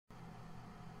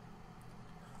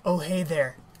Oh hey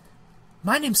there.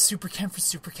 My name's Super Ken for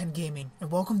Super Ken Gaming, and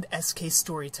welcome to SK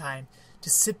Storytime.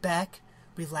 Just sit back,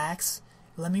 relax,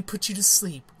 and let me put you to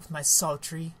sleep with my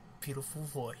sultry, beautiful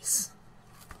voice.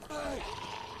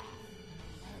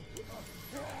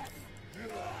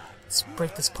 Let's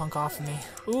break this punk off of me.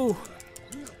 Ooh!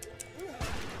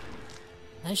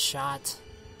 Nice shot.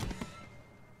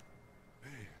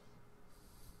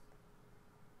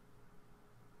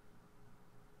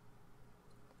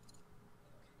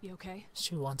 You okay?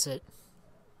 She wants it.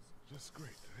 Just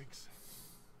great, thanks.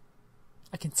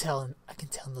 I can tell in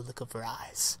the look of her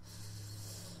eyes.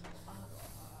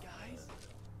 Guys?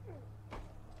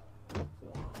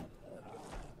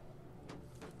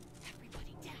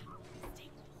 Everybody down. Stay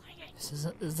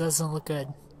quiet. This doesn't look good.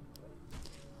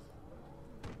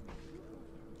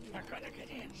 They're gonna get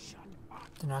in. Shut up.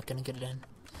 They're not gonna get it in.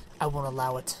 I won't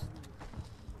allow it.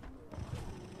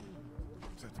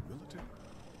 Is that the military?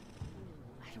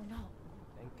 I don't know.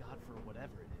 Thank God for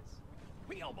whatever it is.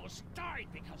 We almost died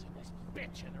because of this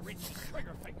bitch and her itchy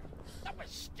trigger finger. That was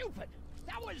stupid.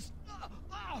 That was...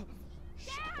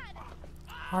 Dad!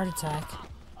 Heart attack.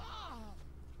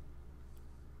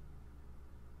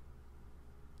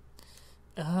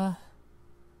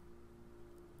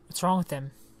 What's wrong with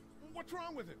him? What's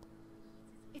wrong with it?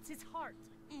 It's his heart.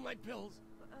 My pills.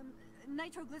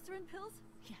 Nitroglycerin pills?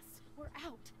 Yes, we're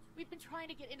out. We've been trying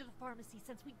to get into the pharmacy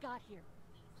since we got here.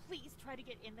 Please try to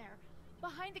get in there.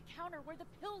 Behind the counter where the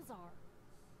pills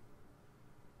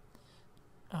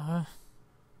are.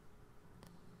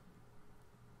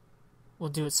 We'll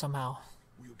do it somehow.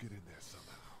 We'll get in there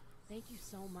somehow. Thank you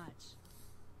so much.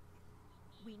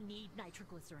 We need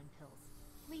nitroglycerin pills.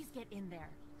 Please get in there.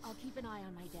 I'll keep an eye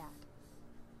on my dad.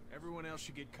 Everyone else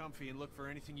should get comfy and look for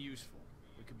anything useful.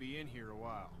 We could be in here a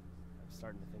while. I'm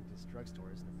starting to think this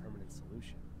drugstore isn't a permanent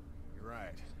solution. You're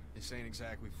right. This ain't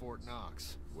exactly Fort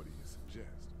Knox. What do you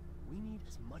suggest? We need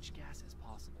as much gas as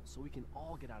possible so we can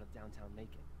all get out of downtown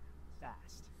Macon.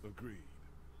 Fast. Agreed.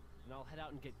 And I'll head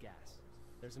out and get gas.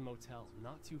 There's a motel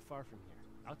not too far from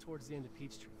here, out towards the end of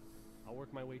Peachtree. I'll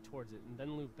work my way towards it and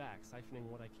then loop back, siphoning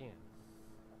what I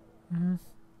can.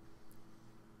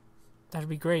 That'd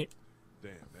be great.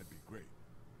 Damn, that'd be great.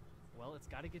 Well, it's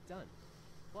gotta get done.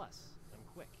 Plus, I'm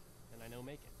quick, and I know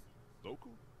Macon.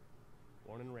 Local?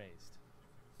 Born and raised.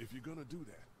 If you're gonna do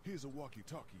that, here's a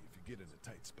walkie-talkie if you get in a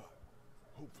tight spot.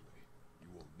 Hopefully, you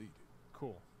won't need it.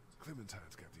 Cool.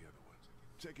 Clementine's got the other one.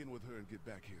 Check in with her and get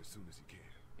back here as soon as you can.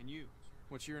 And you?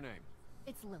 What's your name?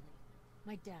 It's Lily.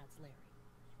 My dad's Larry.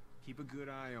 Keep a good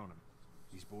eye on him.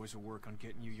 These boys will work on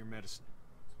getting you your medicine.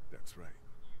 That's right.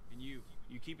 And you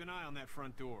keep an eye on that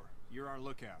front door. You're our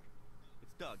lookout.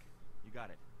 It's Doug. You got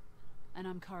it. And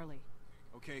I'm Carly.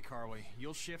 Okay, Carly.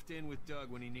 You'll shift in with Doug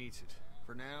when he needs it.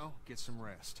 For now, get some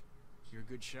rest. You're a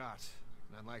good shot,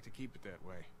 and I'd like to keep it that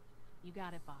way. You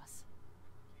got it, boss.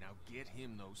 Now get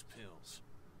him those pills.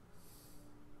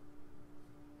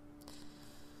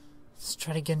 Let's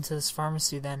try to get into this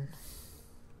pharmacy then.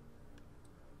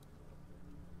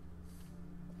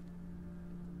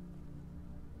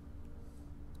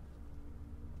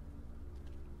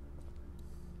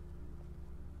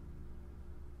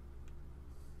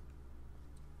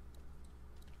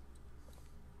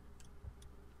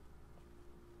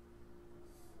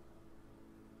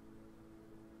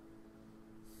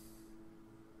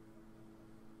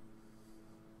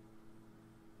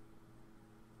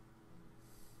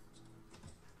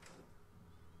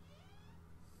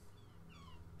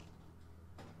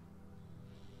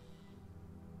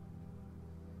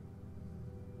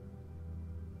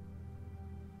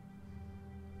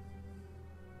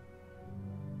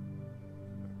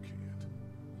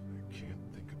 I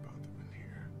can't think about them in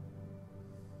here.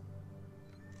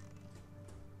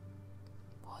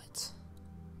 What?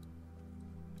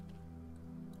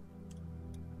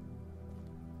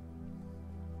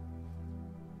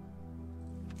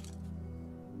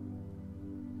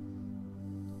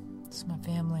 This is my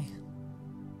family.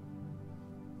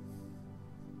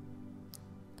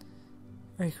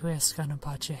 Request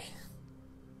Ganapache.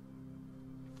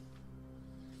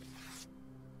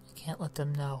 Can't let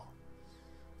them know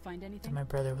Find that anything? my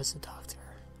brother was a doctor.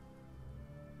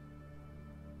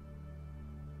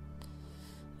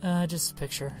 Just a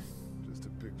picture. Just a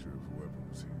picture of whoever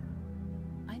was here.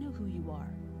 I know who you are.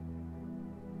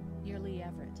 You're Lee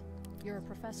Everett. You're a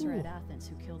professor at Athens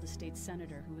who killed a state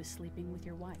senator who was sleeping with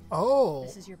your wife. Oh!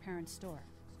 This is your parents' store.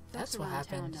 That's Folks what around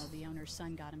happened. town know the owner's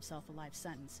son got himself a life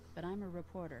sentence, but I'm a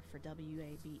reporter for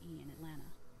WABE in Atlanta.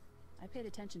 I paid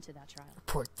attention to that trial.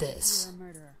 Report this. You're a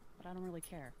murderer, but I don't really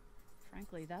care.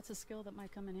 Frankly, that's a skill that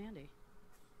might come in handy.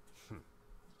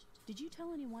 Did you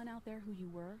tell anyone out there who you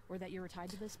were, or that you were tied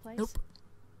to this place? Nope.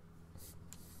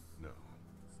 No.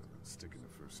 I've been sticking to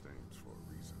first names for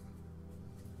a reason.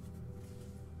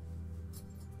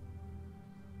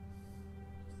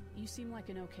 You seem like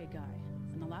an okay guy,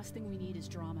 and the last thing we need is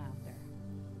drama out there.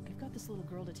 I've got this little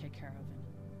girl to take care of,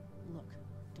 and look,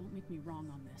 don't make me wrong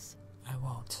on this. I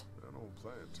won't. I don't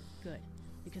plan to. Good,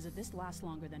 because if this lasts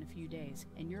longer than a few days,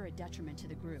 and you're a detriment to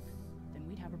the group, then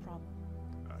we'd have a problem.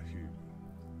 I hear you.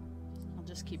 I'll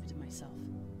just keep it to myself.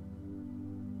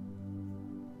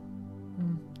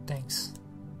 Thanks.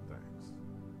 Thanks.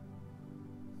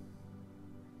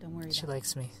 Don't worry She about it.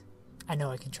 likes me. I know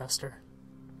I can trust her.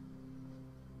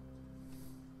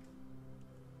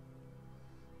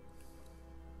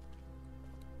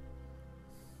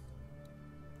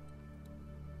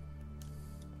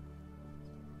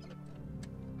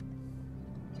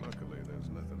 Luckily, there's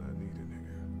nothing I need in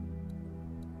here.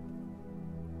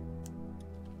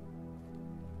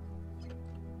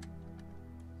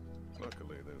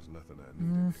 Luckily, there's nothing I need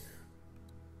in here.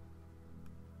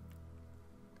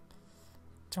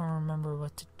 Don't remember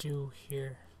what to do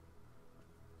here.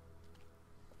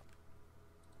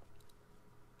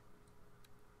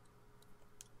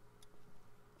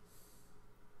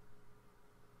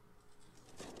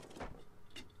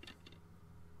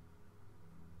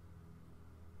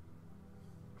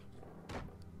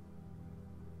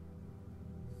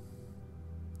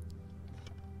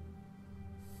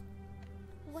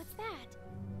 What's that?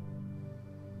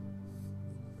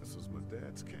 This was my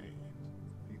dad's cane.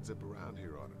 He'd zip around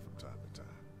here on it from time to time.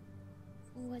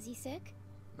 Was he sick?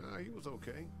 Nah, he was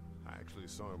okay. I actually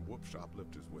saw him whoop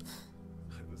shoplifters with it.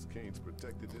 And this cane's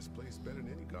protected this place better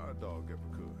than any guard dog ever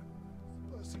could.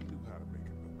 Plus, he knew how to make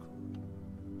it look cool.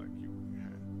 Like you really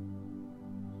had.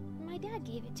 My dad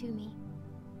gave it to me.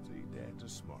 See, dads are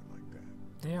smart like that.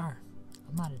 They are.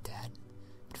 I'm not a dad.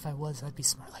 But if I was, I'd be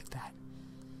smart like that.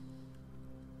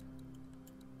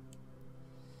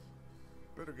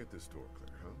 Better get this door clear,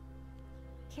 huh?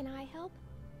 Can I help?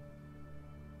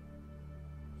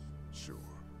 Sure.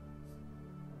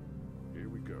 Here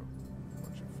we go.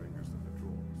 Watch your fingers in the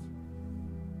drawers.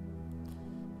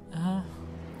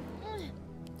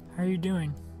 How are you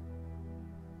doing?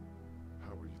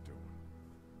 How are you doing?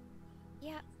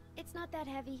 Yeah, it's not that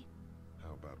heavy.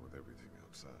 How about with everything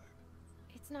outside?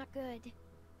 It's not good.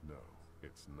 No,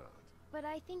 it's not. But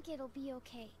I think it'll be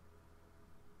okay.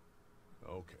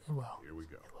 Okay, Well, here we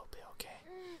go. it will be okay.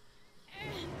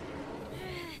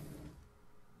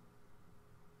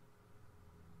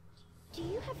 Do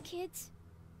you have kids?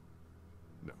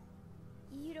 No.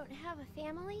 You don't have a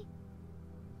family?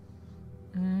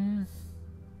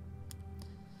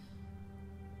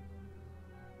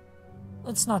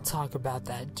 Let's not talk about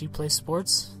that. Do you play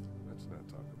sports? Let's not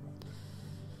talk about that.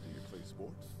 Do you play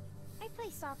sports? I play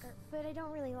soccer, but I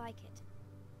don't really like it.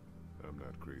 I'm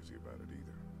not crazy about it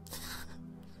either.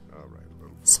 All right, a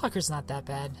little. Soccer's not that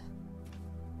bad.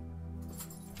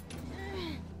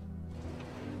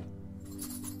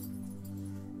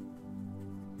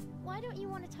 Why don't you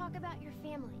want to talk about your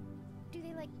family? Do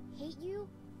they, like, hate you?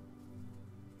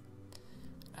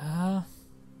 I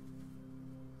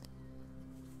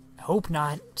hope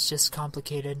not. It's just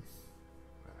complicated.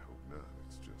 I hope not.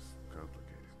 It's just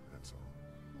complicated, that's all.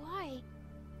 Why?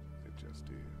 It just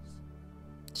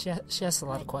is. She asks a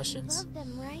lot of But questions. you love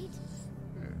them, right?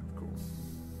 Yeah, of course.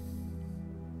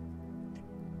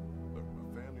 Look, my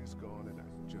family's gone and I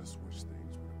just wish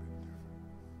things would have been different.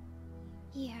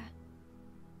 Yeah.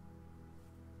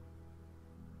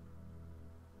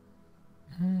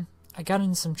 I got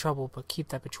in some trouble, but keep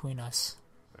that between us.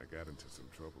 I got into some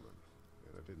trouble and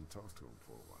I didn't talk to him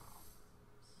for a while.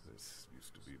 This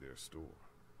used to be their store.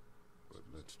 But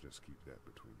let's just keep that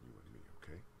between you and me,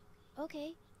 okay?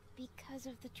 Okay. Because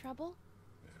of the trouble?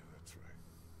 Yeah, that's right.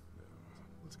 Now,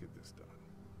 let's get this done.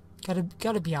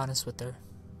 Gotta be honest with her.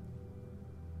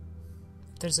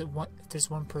 If there's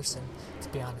one person to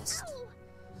be honest, Ow!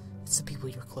 it's the people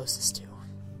you're closest to.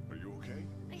 Are you okay?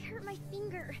 I hurt my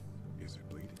finger. Is it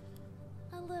bleeding?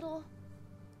 A little.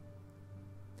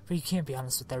 But you can't be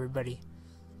honest with everybody.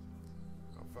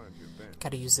 I'll find you a bandage.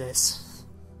 Gotta use this.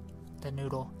 The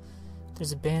noodle.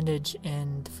 There's a bandage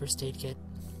in the first aid kit.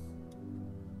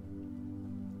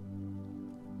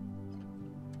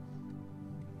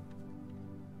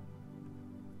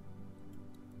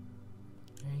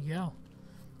 There you go.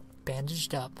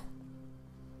 Bandaged up.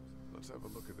 Let's have a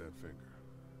look at that finger.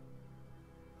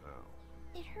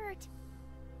 Ow. It hurt.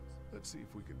 Let's see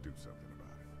if we can do something about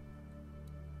it.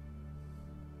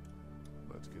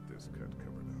 Let's get this cut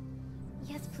covered up.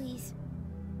 Yes, please.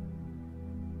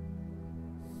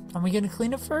 Are we gonna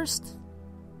clean it first?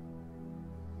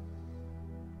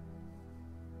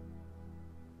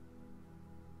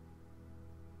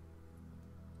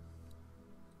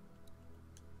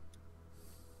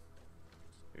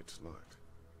 It's locked.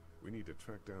 We need to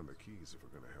track down the keys if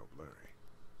we're gonna help Larry.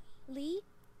 Lee?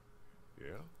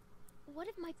 Yeah? What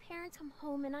if my parents come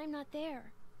home and I'm not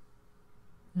there?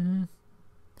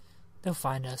 They'll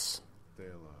find us. They'll,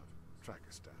 track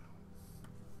us down.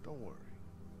 Don't worry.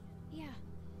 Yeah,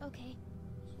 okay.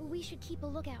 We should keep a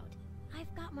lookout.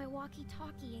 I've got my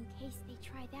walkie-talkie in case they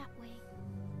try that way.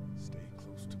 Stay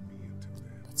close to me until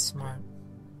then. That's smart.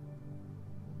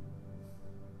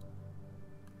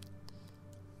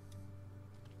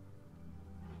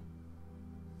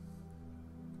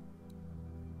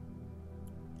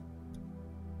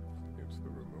 It's the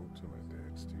remote to my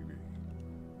dad's TV.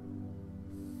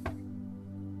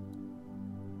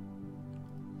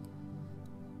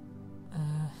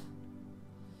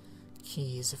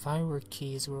 Keys. If I were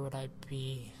keys, where would I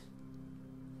be?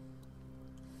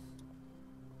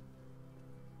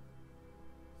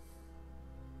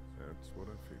 That's what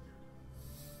I figured.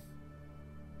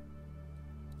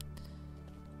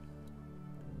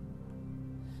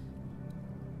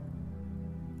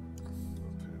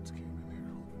 My parents came in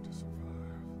here hoping to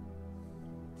survive.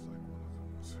 Looks like one of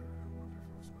them was hurt. I wonder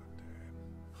if it was my dad.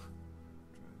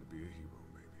 Trying to be a hero,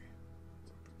 maybe.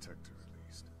 Or a protector, at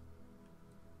least.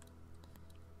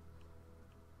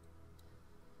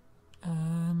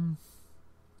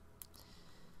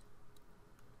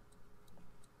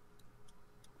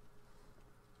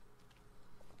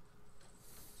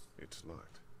 It's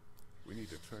locked. We need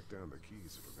to track down the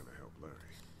keys if we're gonna help Larry.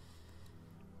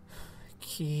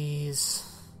 Keys.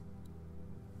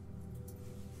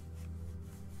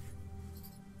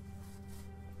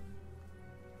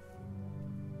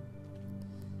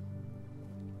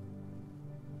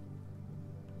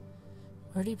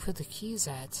 Where do you put the keys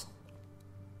at?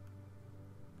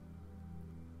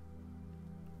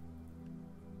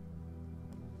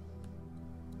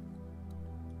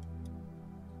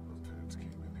 My parents came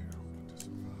in here hoping to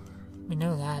survive. We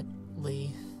know that,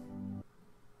 Lee.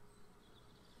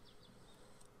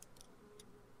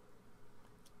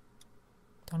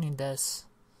 Don't need this.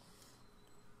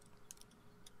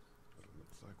 But it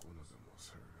looks like one of them was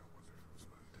hurt. I wonder if it was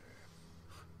my dad.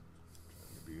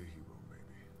 Trying to be a hero,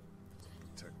 maybe. A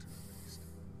protector, at least.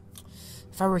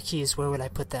 If I were keys, where would I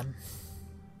put them?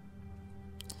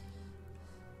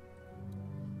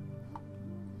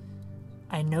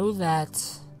 I know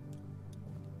that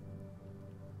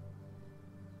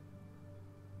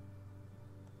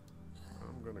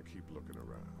I'm gonna keep looking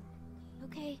around.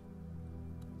 Okay.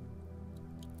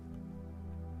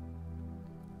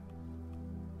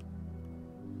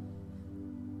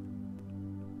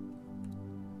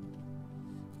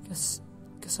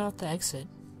 guess I'll have to exit.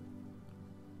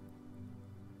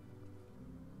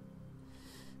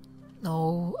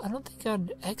 No, I don't think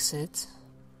I'd exit.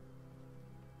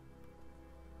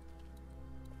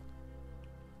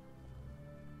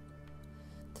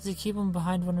 Does he keep him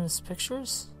behind one of his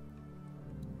pictures?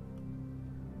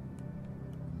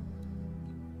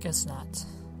 Guess not.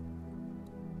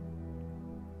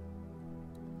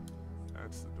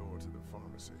 That's the door to the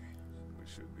pharmacy. We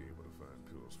should be able to find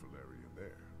pills for Larry in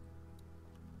there.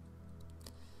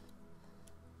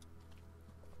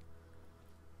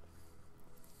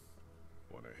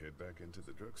 Want to head back into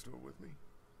the drugstore with me?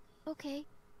 Okay.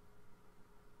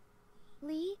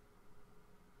 Lee,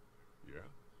 Yeah?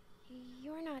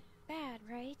 you're not bad,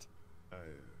 right? Why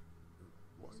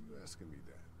are you asking me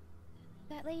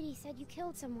that? That lady said you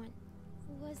killed someone.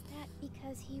 Was that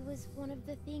because he was one of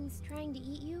the things trying to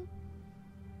eat you?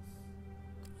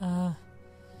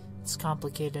 It's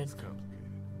complicated. It's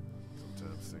complicated.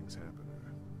 Sometimes things happen,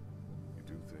 or you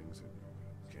do things and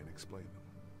you can't explain them.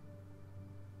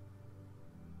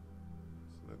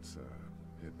 Let's,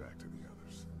 head back to the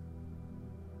others.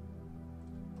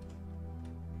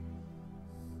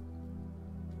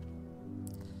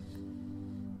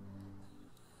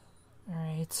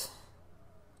 Alright.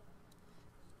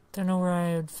 Don't know where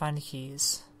I would find the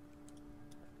keys.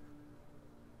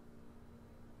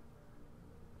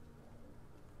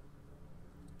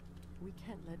 We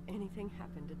can't let anything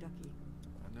happen to Ducky.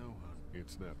 I know, hon.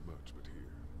 It's not much, but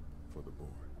here, for the boy.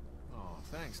 Oh,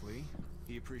 thanks, Lee.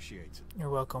 He appreciates it. You're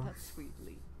welcome. That's sweet,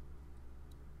 Lee.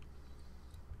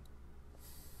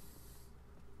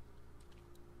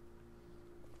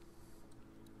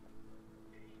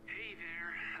 Hey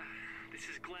there. This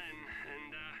is Glenn,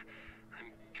 and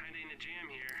I'm kinda in a jam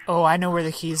here. Oh, I know where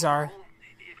the keys are. If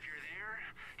you're there,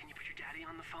 can you put your daddy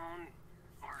on the phone?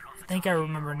 Or on the I think I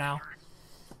remember now.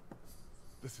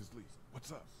 This is Lee.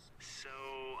 What's up? So,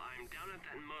 I'm down at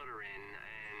that motor inn,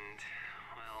 and,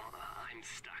 well, I'm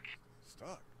stuck.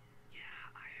 Stuck. Yeah,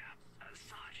 I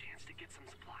saw a chance to get some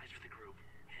supplies for the group,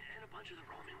 and a bunch of the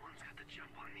Roman ones got the jump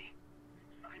on me.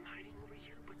 I'm hiding over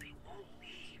here, but they won't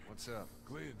leave. What's up?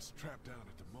 Glenn's trapped down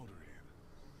at the motor inn.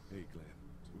 Hey, Glenn,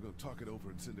 we're gonna talk it over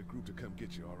and send a group to come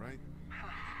get you, all right?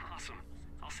 Awesome.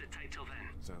 I'll sit tight till then.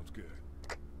 Sounds good.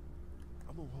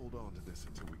 I'm gonna hold on to this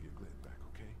until we get Glenn back,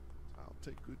 okay? I'll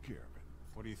take good care of it.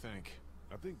 What do you think?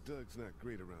 I think Doug's not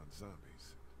great around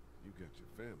zombies. You got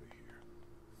your family here.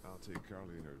 I'll take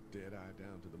Carly and her dead eye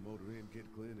down to the motor inn,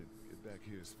 get Glenn, and get back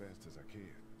here as fast as I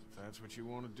can. If that's what you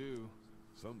want to do.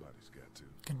 Somebody's got to.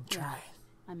 Gonna try.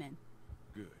 I'm in.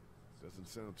 Good. Doesn't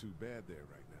sound too bad there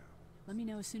right now. Let me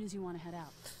know as soon as you want to head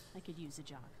out. I could use a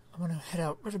jog. I'm gonna head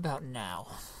out right about now.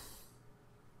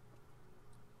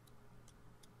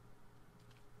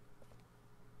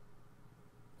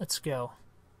 Let's go.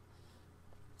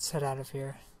 Let's head out of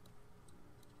here.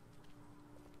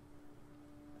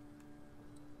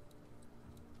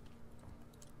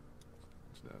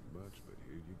 It's not much, but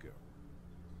here you go.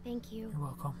 Thank you. You're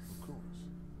welcome. Of course.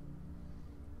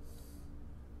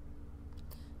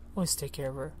 Always take care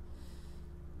of her.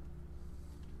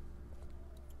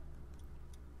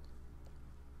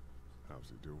 How's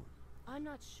he doing? I'm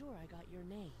not sure I got your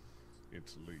name.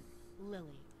 It's Lee.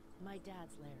 Lily. My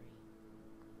dad's Larry.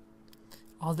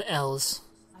 All the L's.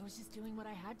 I was just doing what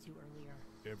I had to earlier.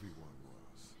 Everyone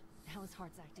was. Now his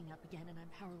heart's acting up again and I'm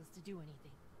powerless to do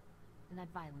anything. And that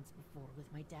violence before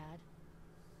with my dad,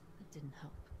 that didn't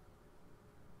help.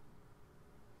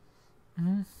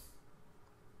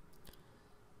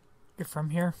 You're from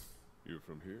here? You're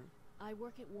from here? I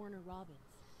work at Warner Robins,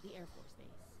 the Air Force base.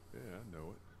 Yeah, I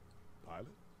know it.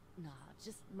 Pilot? Nah,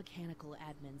 just mechanical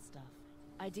admin stuff.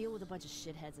 I deal with a bunch of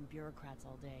shitheads and bureaucrats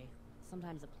all day.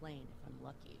 Sometimes a plane, if I'm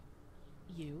lucky.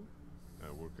 You?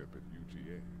 I work up at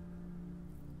UGA.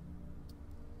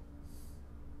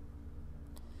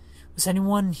 Was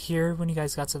anyone here when you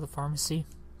guys got to the pharmacy?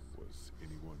 Was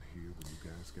anyone here when you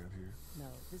guys got here? No,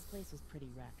 this place was pretty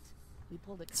wrecked. We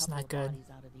pulled a It's couple not of good. bodies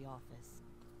out of the office.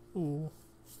 Ooh.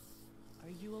 Are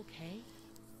you okay?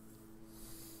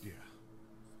 Yeah,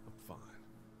 I'm fine.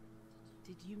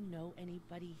 Did you know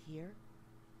anybody here?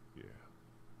 Yeah,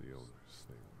 the owners,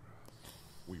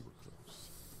 we were close.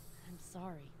 I'm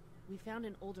sorry. We found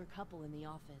an older couple in the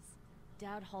office.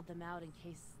 Dad hauled them out in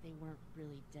case they weren't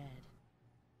really dead.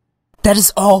 That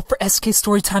is all for SK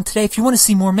Storytime today. If you want to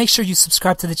see more, make sure you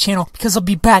subscribe to the channel because I'll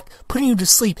be back putting you to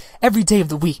sleep every day of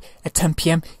the week at 10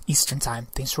 p.m. Eastern Time.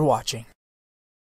 Thanks for watching.